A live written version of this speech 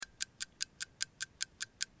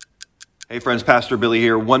Hey friends, Pastor Billy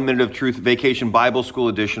here. 1 Minute of Truth Vacation Bible School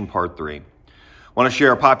Edition, Part 3. I want to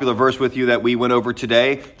share a popular verse with you that we went over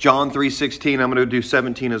today, John 3:16. I'm going to do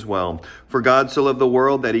 17 as well. For God so loved the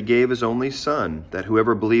world that he gave his only Son, that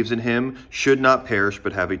whoever believes in him should not perish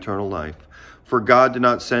but have eternal life. For God did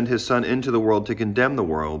not send his Son into the world to condemn the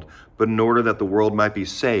world, but in order that the world might be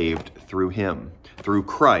saved through him. Through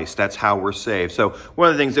Christ. That's how we're saved. So one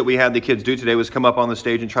of the things that we had the kids do today was come up on the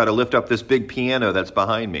stage and try to lift up this big piano that's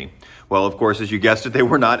behind me. Well, of course, as you guessed it, they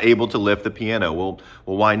were not able to lift the piano. Well,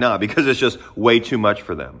 why not? Because it's just way too much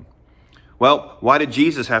for them. Well, why did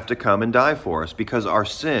Jesus have to come and die for us? Because our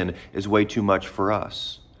sin is way too much for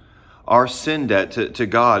us. Our sin debt to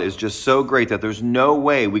God is just so great that there's no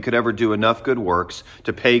way we could ever do enough good works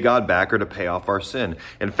to pay God back or to pay off our sin.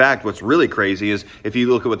 In fact, what's really crazy is if you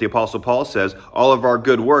look at what the Apostle Paul says, all of our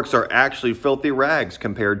good works are actually filthy rags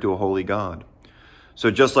compared to a holy God. So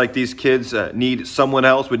just like these kids need someone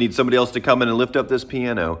else, we need somebody else to come in and lift up this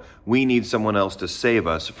piano, we need someone else to save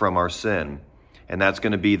us from our sin. And that's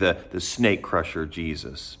going to be the snake crusher,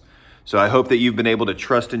 Jesus. So I hope that you've been able to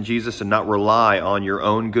trust in Jesus and not rely on your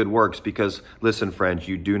own good works because, listen, friends,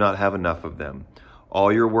 you do not have enough of them.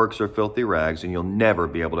 All your works are filthy rags and you'll never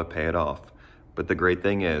be able to pay it off. But the great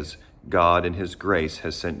thing is, God in his grace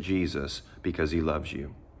has sent Jesus because he loves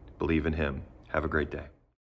you. Believe in him. Have a great day.